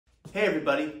Hey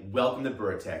everybody, welcome to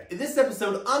Bura. In this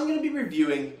episode, I'm going to be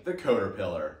reviewing the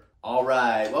CodeaPillar.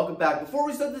 Alright, welcome back. Before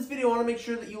we start this video, I want to make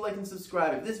sure that you like and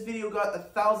subscribe. If this video got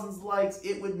 1,000 likes,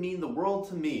 it would mean the world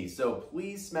to me, so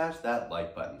please smash that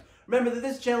like button. Remember that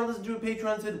this channel doesn't do a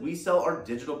Patreon vid, we sell our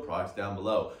digital products down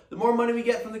below. The more money we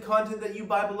get from the content that you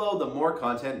buy below, the more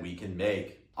content we can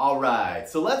make. Alright,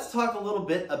 so let's talk a little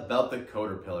bit about the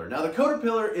CodeaPillar. Now the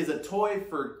CodeaPillar is a toy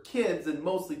for kids and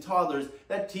mostly toddlers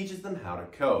that teaches them how to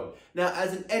code. Now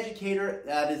as an educator,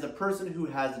 that is a person who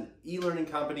has an e-learning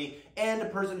company and a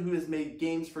person who has made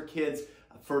games for kids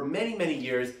for many, many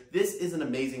years, this is an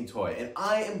amazing toy and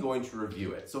I am going to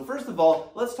review it. So first of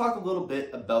all, let's talk a little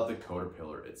bit about the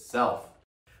CodeaPillar itself.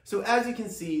 So as you can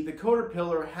see, the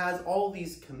CodeaPillar has all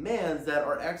these commands that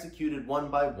are executed one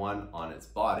by one on its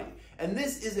body. And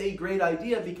this is a great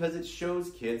idea because it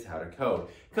shows kids how to code.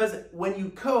 Because when you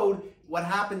code, what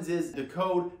happens is the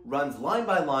code runs line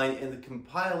by line and the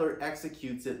compiler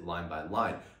executes it line by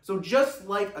line. So just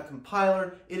like a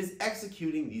compiler, it is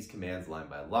executing these commands line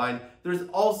by line. There's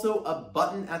also a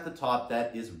button at the top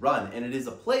that is run, and it is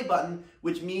a play button,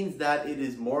 which means that it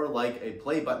is more like a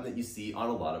play button that you see on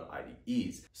a lot of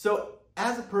IDEs. So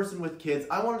as a person with kids,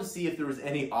 I wanted to see if there was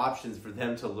any options for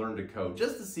them to learn to code,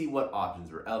 just to see what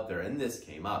options were out there, and this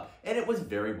came up. And it was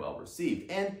very well received,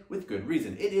 and with good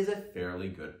reason. It is a fairly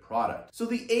good product. So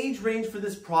the age range for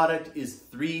this product is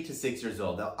 3 to 6 years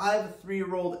old. Now, I have a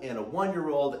 3-year-old and a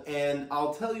 1-year-old, and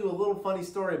I'll tell you a little funny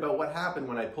story about what happened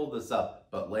when I pulled this up,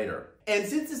 but later. And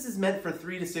since this is meant for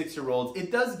 3 to 6-year-olds,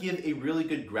 it does give a really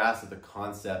good grasp of the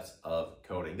concepts of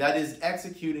coding. That is,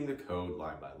 executing the code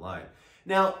line by line.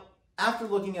 Now, after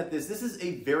looking at this, this is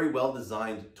a very well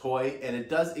designed toy and it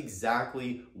does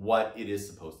exactly what it is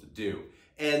supposed to do.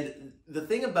 And the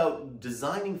thing about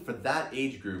designing for that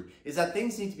age group is that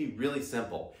things need to be really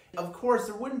simple. Of course,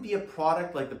 there wouldn't be a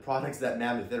product like the products that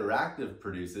Mammoth Interactive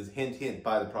produces, hint, hint,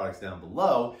 buy the products down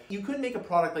below. You couldn't make a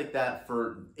product like that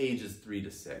for ages 3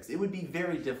 to 6. It would be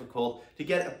very difficult to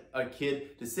get a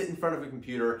kid to sit in front of a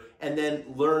computer and then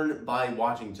learn by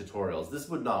watching tutorials. This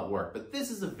would not work, but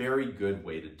this is a very good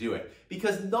way to do it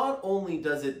because not only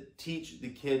does it teach the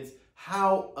kids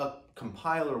how a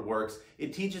compiler works,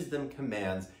 it teaches them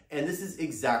commands, and this is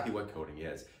exactly what coding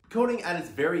is. Coding at its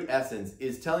very essence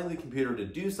is telling the computer to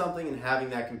do something and having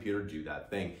that computer do that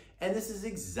thing. And this is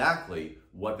exactly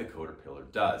what the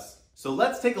CodeaPillar does. So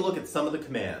let's take a look at some of the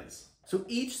commands. So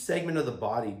each segment of the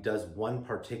body does one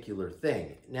particular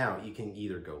thing. Now you can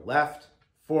either go left,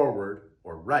 forward,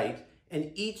 or right,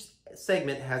 and each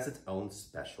segment has its own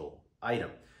special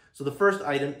item. So the first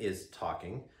item is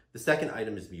talking, the second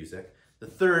item is music, the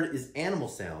third is animal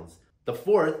sounds, the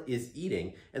fourth is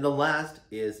eating, and the last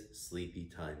is sleepy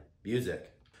time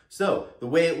music. So the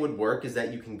way it would work is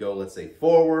that you can go, let's say,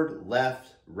 forward,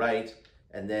 left, right,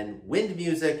 and then wind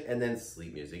music, and then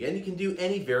sleep music. And you can do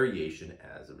any variation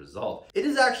as a result. It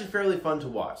is actually fairly fun to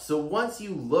watch. So once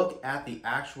you look at the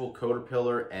actual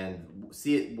CodeaPillar and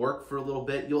see it work for a little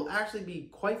bit, you'll actually be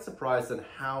quite surprised on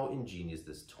how ingenious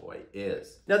this toy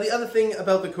is. Now the other thing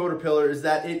about the CodeaPillar is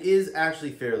that it is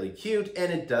actually fairly cute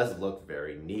and it does look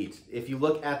very neat. If you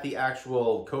look at the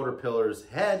actual CodeaPillar's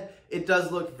head, it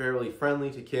does look fairly friendly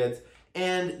to kids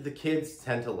and the kids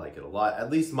tend to like it a lot.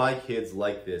 At least my kids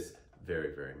like this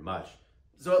very, very much.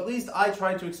 So at least I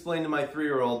tried to explain to my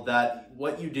 3-year-old that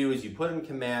what you do is you put in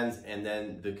commands and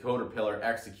then the CodeaPillar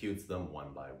executes them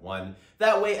one by one.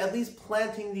 That way, at least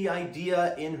planting the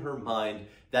idea in her mind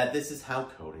that this is how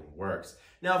coding works.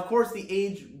 Now, of course, the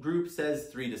age group says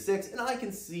 3 to 6, and I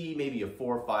can see maybe a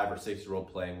 4, 5, or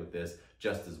 6-year-old playing with this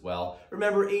just as well.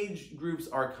 Remember, age groups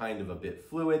are kind of a bit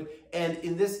fluid, and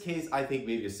in this case, I think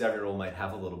maybe a 7-year-old might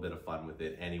have a little bit of fun with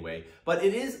it anyway. But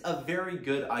it is a very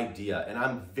good idea, and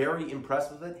I'm very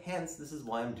impressed with it, hence this is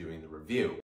why I'm doing the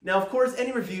review. Now, of course,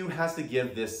 any review has to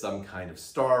give this some kind of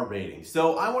star rating.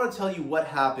 So I want to tell you what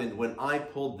happened when I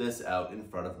pulled this out in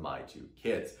front of my 2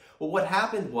 kids. Well, what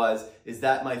happened is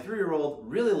that my 3-year-old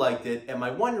really liked it and my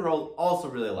 1-year-old also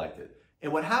really liked it.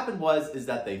 And what happened is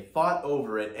that they fought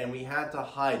over it and we had to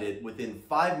hide it within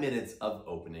 5 minutes of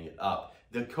opening it up.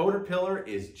 The CodeaPillar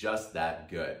is just that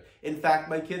good. In fact,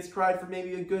 my kids cried for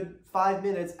maybe a good 5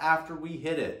 minutes after we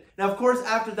hid it. Now, of course,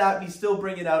 after that, we still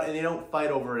bring it out and they don't fight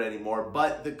over it anymore,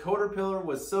 but the CodeaPillar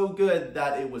was so good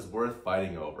that it was worth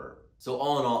fighting over. So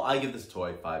all in all, I give this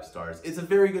toy 5 stars. It's a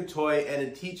very good toy and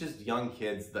it teaches young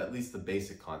kids at least the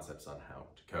basic concepts on how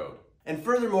to code. And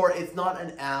furthermore, it's not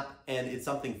an app and it's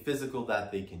something physical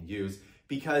that they can use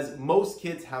because most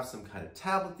kids have some kind of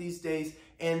tablet these days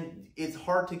and it's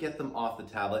hard to get them off the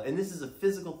tablet. And this is a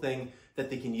physical thing that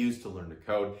they can use to learn to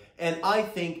code. And I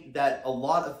think that a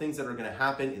lot of things that are going to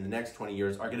happen in the next 20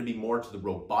 years are going to be more to the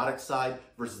robotic side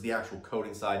versus the actual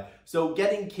coding side. So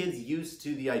getting kids used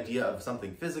to the idea of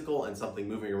something physical and something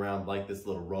moving around like this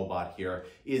little robot here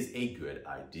is a good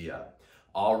idea.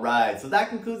 All right, so that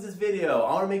concludes this video.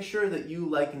 I want to make sure that you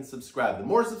like and subscribe. The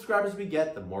more subscribers we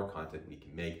get, the more content we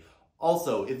can make.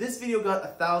 Also, if this video got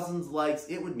 1,000 likes,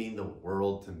 it would mean the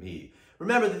world to me.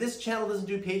 Remember that this channel doesn't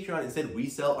do Patreon. Instead, we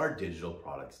sell our digital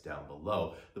products down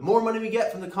below. The more money we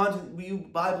get from the content you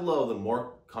buy below, the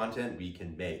more content we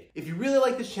can make. If you really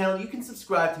like this channel, you can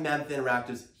subscribe to Mammoth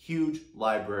Interactive's huge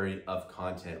library of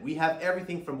content. We have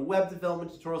everything from web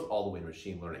development tutorials all the way to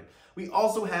machine learning. We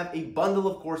also have a bundle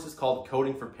of courses called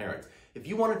Coding for Parents. If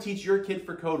you want to teach your kid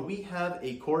for code, we have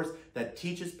a course that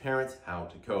teaches parents how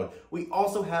to code. We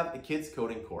also have a kids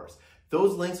coding course.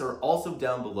 Those links are also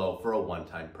down below for a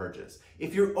one-time purchase.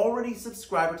 If you're already a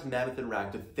subscriber to Mammoth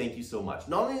Interactive, thank you so much.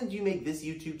 Not only do you make this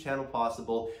YouTube channel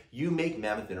possible, you make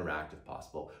Mammoth Interactive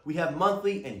possible. We have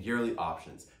monthly and yearly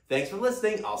options. Thanks for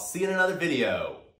listening. I'll see you in another video.